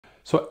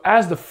So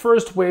as the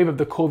first wave of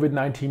the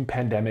COVID-19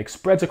 pandemic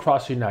spreads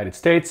across the United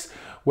States,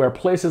 where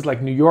places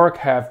like New York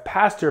have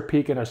passed their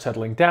peak and are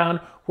settling down,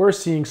 we're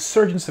seeing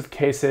surges of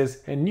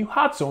cases and new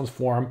hot zones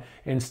form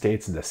in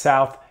states in the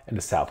South and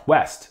the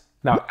Southwest.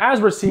 Now, as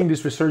we're seeing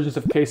this resurgence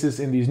of cases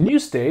in these new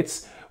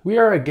states, we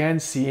are again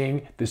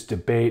seeing this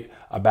debate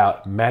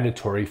about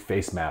mandatory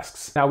face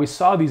masks. Now, we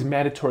saw these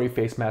mandatory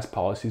face mask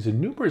policies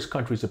in numerous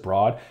countries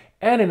abroad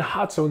and in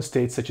hot zone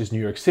states such as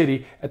New York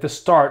City at the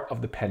start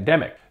of the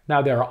pandemic.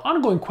 Now, there are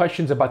ongoing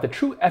questions about the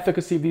true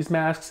efficacy of these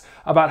masks,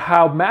 about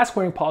how mask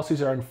wearing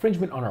policies are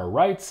infringement on our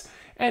rights,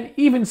 and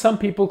even some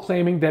people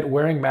claiming that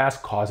wearing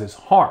masks causes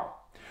harm.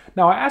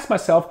 Now, I ask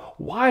myself,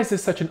 why is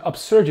this such an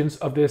upsurgence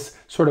of this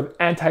sort of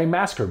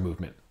anti-masker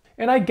movement?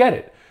 And I get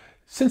it.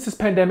 Since this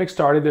pandemic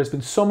started, there's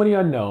been so many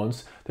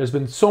unknowns, there's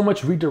been so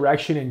much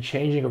redirection and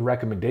changing of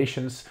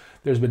recommendations,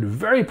 there's been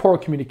very poor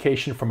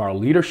communication from our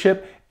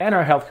leadership and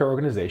our healthcare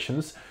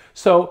organizations,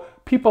 so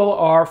people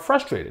are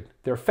frustrated,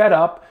 they're fed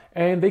up,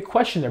 and they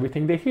question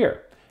everything they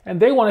hear. And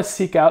they want to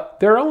seek out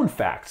their own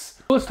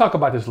facts. Let's talk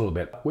about this a little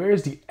bit. Where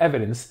is the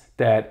evidence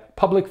that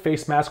public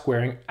face mask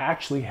wearing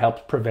actually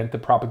helps prevent the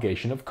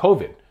propagation of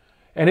COVID?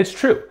 And it's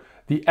true.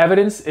 The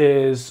evidence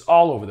is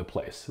all over the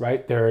place,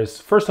 right? There's,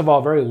 first of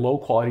all, very low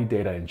quality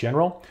data in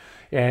general.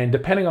 And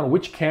depending on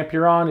which camp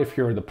you're on, if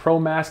you're the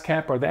pro-mask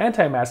camp or the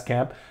anti-mask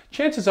camp,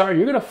 chances are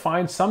you're going to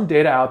find some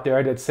data out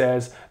there that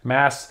says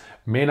masks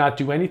may not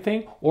do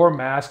anything or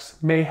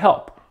masks may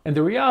help. And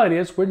the reality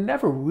is we're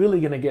never really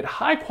going to get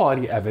high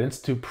quality evidence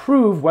to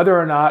prove whether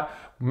or not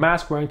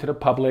mask wearing to the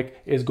public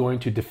is going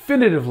to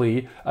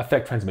definitively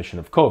affect transmission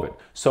of COVID.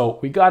 So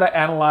we got to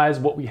analyze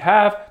what we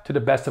have to the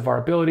best of our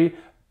ability,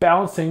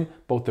 balancing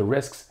both the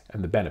risks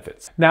and the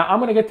benefits. Now, I'm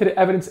going to get to the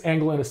evidence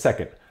angle in a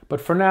second, but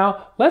for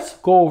now, let's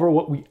go over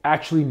what we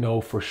actually know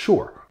for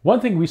sure.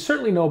 One thing we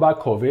certainly know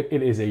about COVID,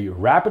 it is a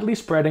rapidly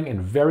spreading and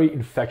very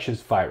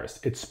infectious virus.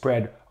 It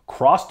spread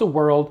across the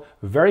world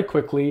very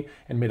quickly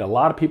and made a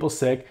lot of people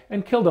sick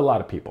and killed a lot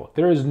of people.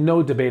 There is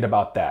no debate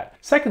about that.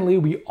 Secondly,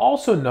 we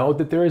also know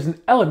that there is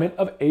an element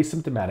of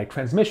asymptomatic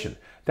transmission.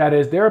 That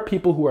is, there are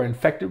people who are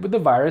infected with the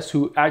virus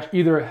who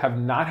either have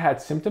not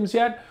had symptoms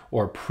yet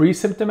or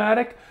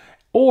pre-symptomatic,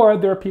 or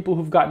there are people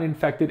who've gotten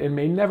infected and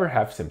may never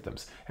have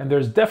symptoms. And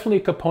there's definitely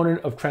a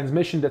component of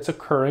transmission that's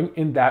occurring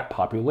in that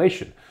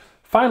population.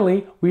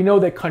 Finally, we know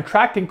that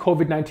contracting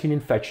COVID-19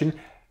 infection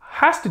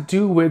has to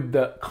do with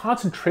the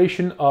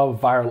concentration of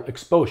viral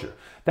exposure.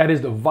 That is,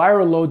 the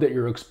viral load that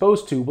you're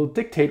exposed to will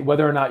dictate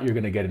whether or not you're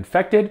going to get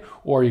infected,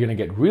 or you're going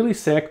to get really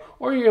sick,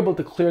 or you're able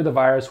to clear the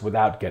virus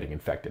without getting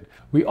infected.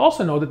 We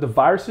also know that the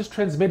virus is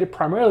transmitted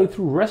primarily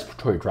through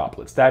respiratory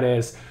droplets. That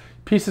is,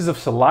 pieces of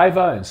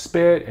saliva and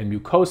spit and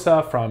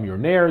mucosa from your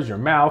nares, your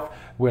mouth,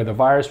 where the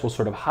virus will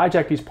sort of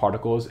hijack these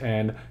particles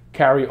and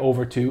carry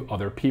over to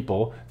other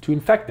people to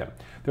infect them.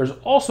 There's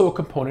also a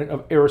component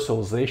of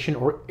aerosolization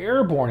or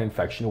airborne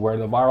infection where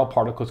the viral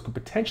particles could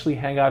potentially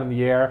hang out in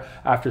the air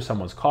after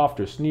someone's coughed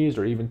or sneezed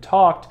or even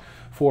talked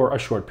for a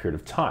short period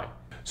of time.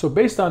 So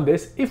based on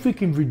this, if we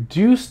can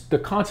reduce the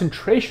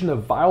concentration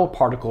of viral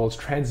particles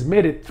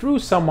transmitted through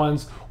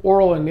someone's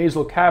oral and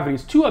nasal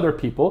cavities to other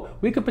people,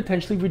 we could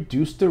potentially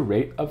reduce the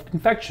rate of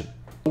infection.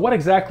 What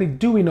exactly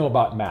do we know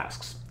about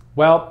masks?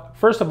 Well,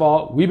 first of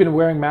all, we've been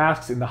wearing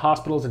masks in the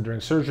hospitals and during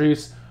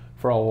surgeries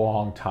for a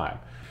long time.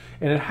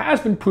 And it has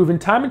been proven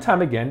time and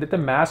time again that the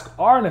masks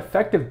are an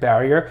effective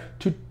barrier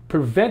to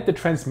prevent the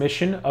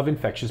transmission of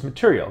infectious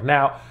material.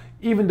 Now,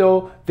 even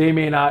though they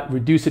may not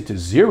reduce it to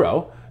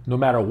zero, no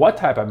matter what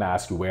type of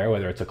mask you wear,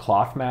 whether it's a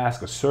cloth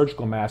mask, a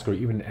surgical mask, or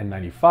even an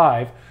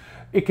N95,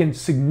 it can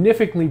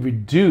significantly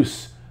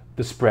reduce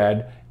the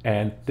spread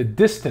and the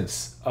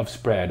distance of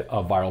spread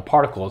of viral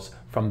particles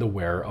from the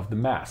wearer of the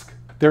mask.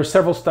 There are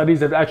several studies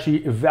that have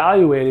actually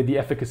evaluated the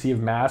efficacy of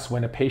masks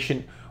when a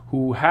patient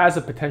who has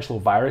a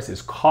potential virus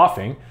is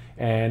coughing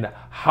and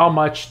how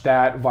much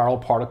that viral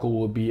particle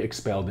will be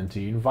expelled into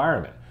the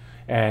environment.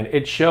 And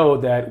it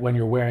showed that when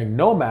you're wearing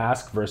no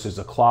mask versus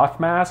a cloth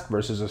mask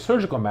versus a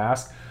surgical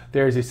mask,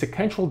 there is a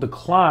sequential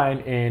decline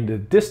in the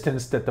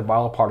distance that the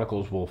viral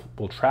particles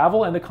will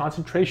travel and the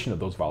concentration of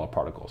those viral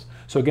particles.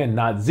 So again,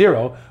 not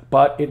zero,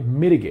 but it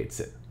mitigates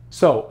it.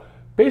 So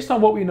based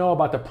on what we know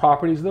about the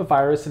properties of the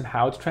virus and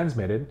how it's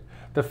transmitted,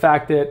 the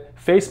fact that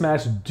face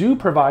masks do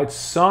provide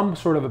some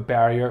sort of a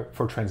barrier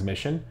for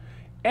transmission,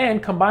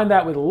 and combine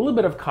that with a little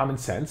bit of common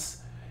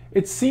sense,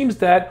 it seems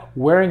that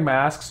wearing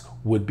masks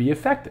would be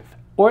effective,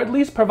 or at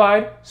least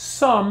provide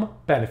some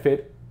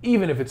benefit,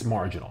 even if it's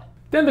marginal.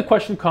 Then the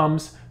question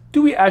comes,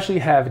 do we actually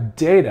have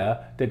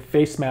data that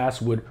face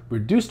masks would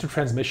reduce the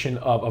transmission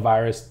of a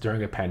virus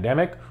during a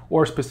pandemic,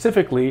 or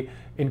specifically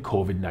in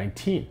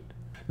COVID-19?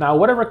 Now,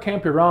 whatever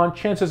camp you're on,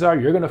 chances are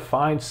you're going to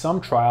find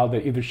some trial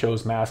that either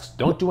shows masks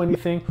don't do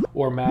anything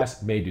or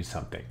masks may do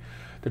something.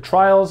 The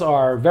trials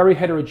are very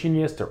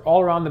heterogeneous, they're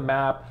all around the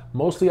map,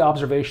 mostly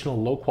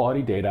observational, low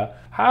quality data.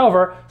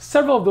 However,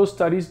 several of those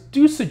studies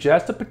do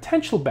suggest a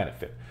potential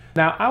benefit.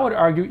 Now, I would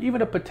argue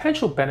even a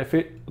potential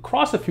benefit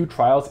across a few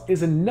trials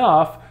is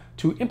enough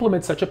to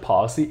implement such a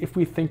policy if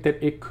we think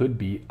that it could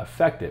be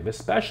effective,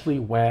 especially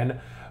when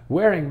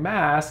wearing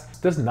masks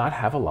does not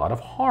have a lot of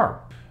harm.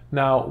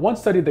 Now, one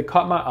study that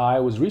caught my eye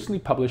was recently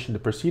published in the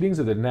Proceedings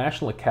of the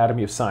National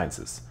Academy of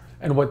Sciences.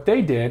 And what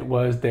they did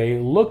was they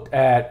looked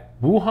at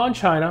Wuhan,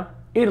 China,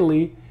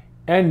 Italy,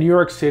 and New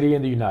York City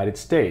in the United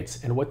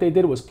States. And what they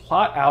did was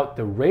plot out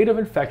the rate of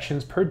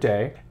infections per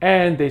day,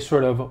 and they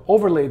sort of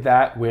overlaid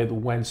that with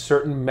when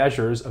certain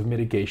measures of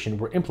mitigation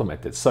were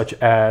implemented, such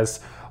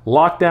as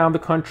lock down the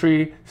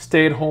country,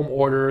 stay-at-home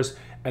orders,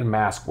 and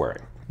mask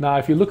wearing. Now,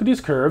 if you look at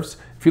these curves,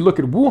 if you look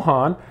at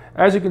Wuhan,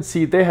 as you can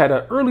see, they had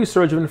an early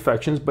surge of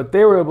infections, but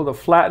they were able to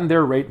flatten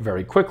their rate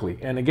very quickly.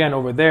 And again,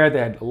 over there, they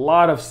had a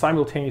lot of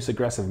simultaneous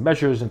aggressive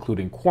measures,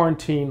 including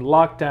quarantine,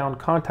 lockdown,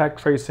 contact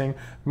tracing,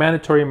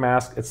 mandatory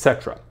masks,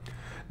 etc.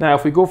 Now,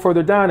 if we go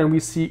further down and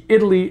we see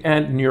Italy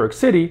and New York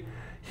City,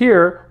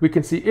 here we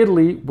can see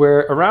Italy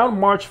where around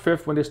March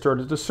 5th when they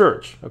started to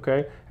surge,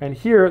 okay? And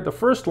here, the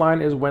first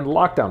line is when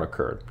lockdown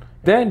occurred.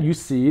 Then you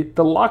see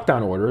the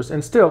lockdown orders,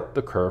 and still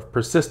the curve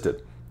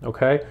persisted.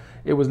 Okay,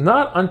 it was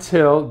not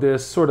until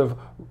this sort of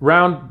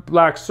round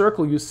black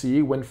circle you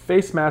see when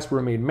face masks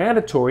were made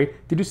mandatory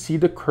did you see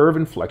the curve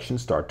inflection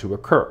start to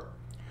occur.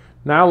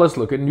 Now let's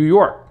look at New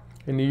York.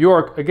 In New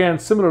York, again,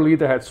 similarly,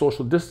 they had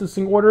social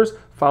distancing orders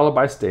followed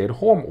by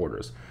stay-at-home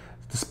orders.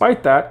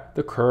 Despite that,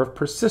 the curve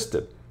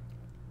persisted.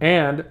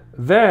 And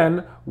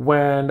then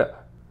when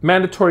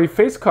mandatory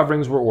face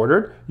coverings were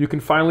ordered, you can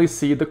finally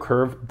see the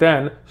curve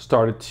then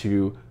started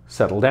to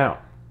settle down.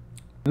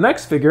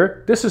 Next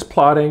figure, this is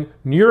plotting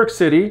New York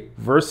City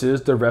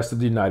versus the rest of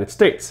the United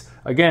States.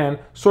 Again,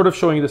 sort of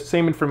showing you the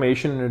same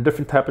information in a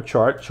different type of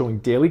chart, showing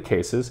daily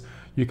cases.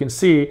 You can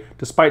see,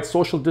 despite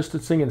social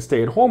distancing and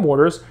stay-at-home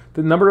orders,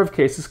 the number of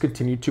cases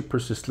continue to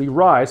persistently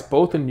rise,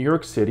 both in New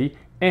York City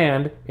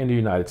and in the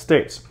United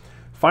States.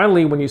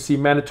 Finally, when you see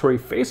mandatory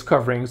face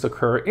coverings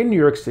occur in New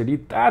York City,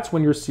 that's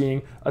when you're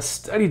seeing a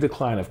steady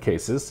decline of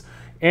cases,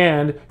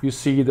 and you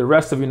see the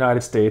rest of the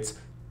United States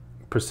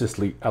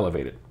persistently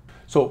elevated.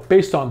 So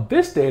based on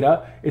this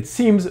data, it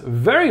seems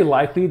very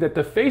likely that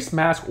the face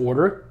mask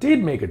order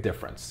did make a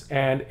difference.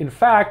 And in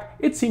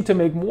fact, it seemed to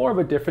make more of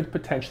a difference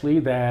potentially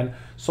than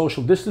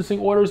social distancing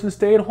orders and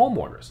stay-at-home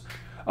orders.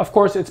 Of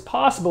course, it's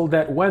possible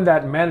that when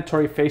that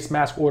mandatory face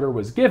mask order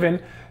was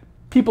given,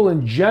 people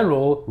in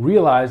general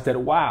realized that,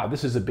 wow,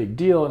 this is a big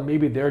deal, and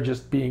maybe they're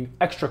just being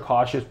extra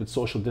cautious with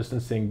social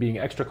distancing, being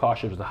extra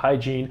cautious with the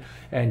hygiene,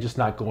 and just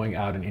not going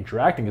out and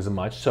interacting as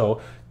much.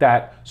 So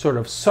that sort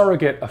of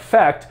surrogate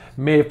effect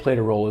may have played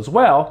a role as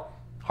well.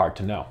 Hard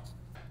to know.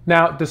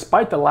 Now,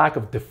 despite the lack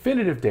of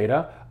definitive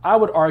data, I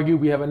would argue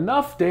we have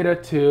enough data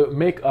to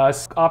make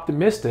us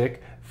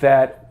optimistic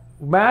that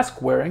mask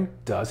wearing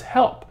does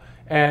help,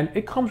 and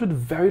it comes with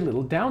very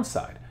little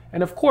downside.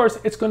 And of course,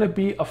 it's going to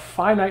be a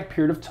finite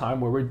period of time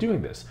where we're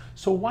doing this.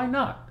 So why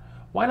not?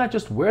 Why not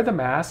just wear the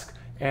mask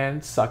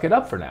and suck it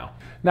up for now?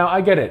 Now, I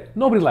get it.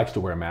 Nobody likes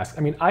to wear a mask.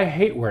 I mean, I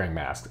hate wearing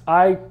masks.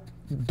 I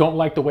don't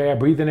like the way I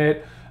breathe in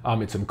it.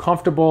 It's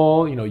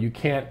uncomfortable. You know, you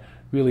can't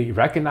really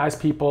recognize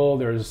people.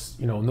 There's,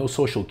 no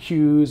social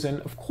cues. And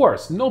of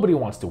course, nobody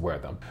wants to wear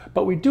them.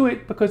 But we do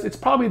it because it's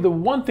probably the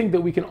one thing that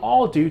we can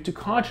all do to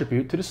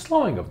contribute to the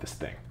slowing of this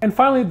thing. And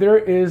finally, there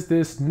is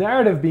this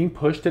narrative being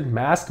pushed that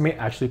masks may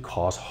actually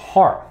cause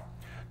harm.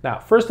 Now,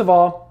 first of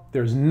all,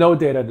 there's no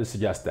data to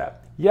suggest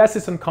that. Yes,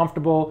 it's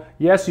uncomfortable.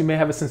 Yes, you may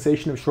have a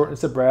sensation of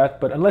shortness of breath,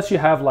 but unless you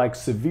have like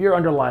severe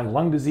underlying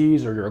lung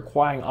disease or you're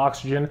acquiring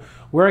oxygen,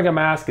 wearing a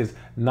mask is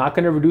not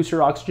going to reduce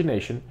your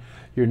oxygenation.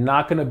 You're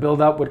not going to build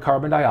up with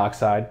carbon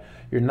dioxide.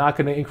 You're not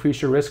going to increase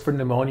your risk for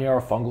pneumonia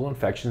or fungal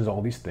infections,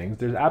 all these things.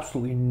 There's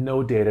absolutely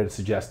no data to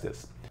suggest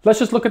this. Let's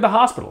just look at the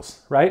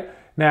hospitals, right?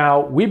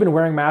 Now, we've been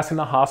wearing masks in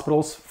the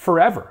hospitals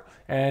forever,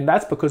 and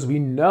that's because we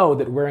know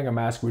that wearing a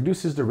mask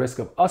reduces the risk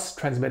of us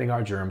transmitting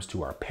our germs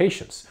to our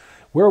patients.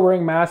 We're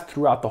wearing masks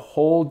throughout the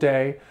whole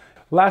day.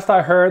 Last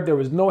I heard, there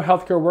was no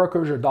healthcare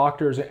workers or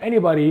doctors or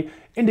anybody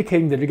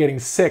indicating that they're getting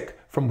sick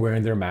from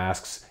wearing their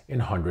masks in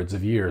hundreds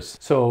of years.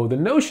 So the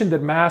notion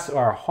that masks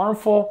are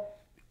harmful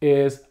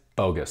is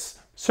bogus.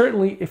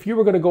 Certainly, if you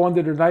were going to go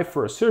under the knife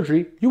for a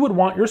surgery, you would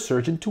want your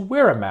surgeon to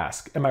wear a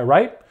mask. Am I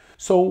right?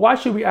 So why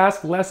should we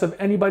ask less of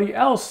anybody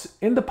else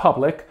in the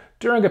public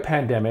during a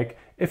pandemic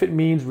if it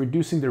means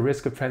reducing the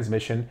risk of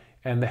transmission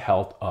and the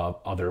health of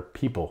other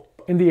people?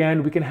 In the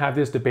end, we can have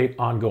this debate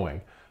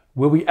ongoing.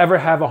 Will we ever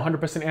have a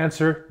 100%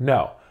 answer?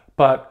 No.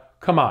 But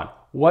come on,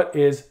 what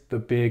is the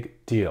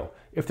big deal?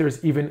 If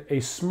there's even a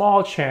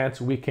small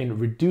chance we can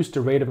reduce the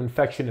rate of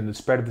infection and the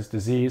spread of this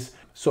disease.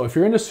 So if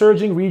you're in a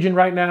surging region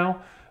right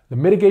now, the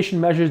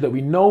mitigation measures that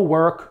we know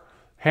work,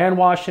 hand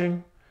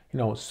washing,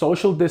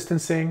 social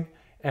distancing,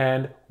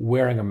 and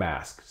wearing a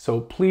mask.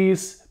 So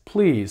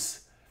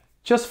please,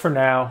 just for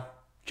now,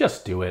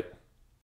 just do it.